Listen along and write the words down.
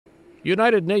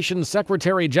United Nations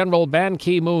Secretary General Ban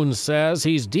Ki-moon says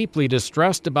he's deeply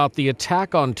distressed about the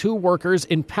attack on 2 workers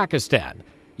in Pakistan.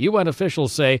 UN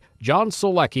officials say John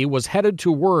Solecki was headed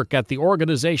to work at the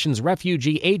organization's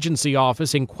refugee agency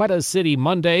office in Quetta City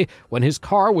Monday when his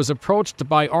car was approached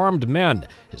by armed men.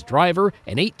 His driver,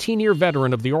 an 18-year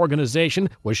veteran of the organization,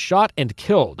 was shot and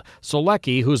killed.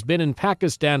 Solecki, who's been in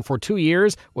Pakistan for 2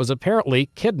 years, was apparently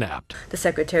kidnapped. The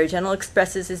Secretary General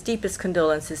expresses his deepest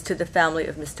condolences to the family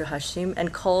of Mr. Hashim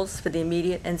and calls for the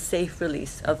immediate and safe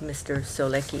release of Mr.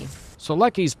 Solecki.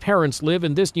 Solecki's parents live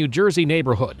in this New Jersey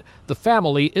neighborhood. The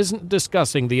family isn't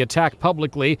discussing the attack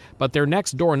publicly, but their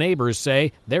next-door neighbors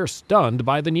say they're stunned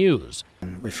by the news.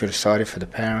 We feel sorry for the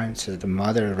parents, the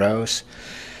mother, Rose,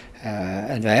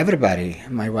 and everybody.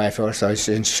 My wife also is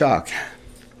in shock.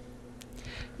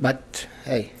 But,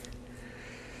 hey,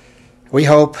 we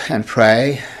hope and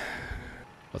pray.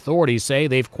 Authorities say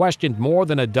they've questioned more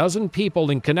than a dozen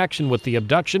people in connection with the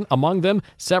abduction, among them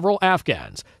several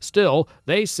Afghans. Still,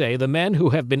 they say the men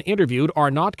who have been interviewed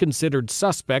are not considered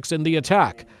suspects in the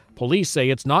attack. Police say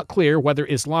it's not clear whether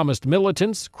Islamist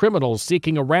militants, criminals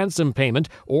seeking a ransom payment,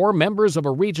 or members of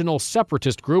a regional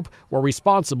separatist group were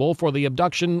responsible for the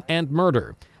abduction and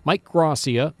murder. Mike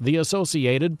Gracia, The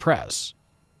Associated Press.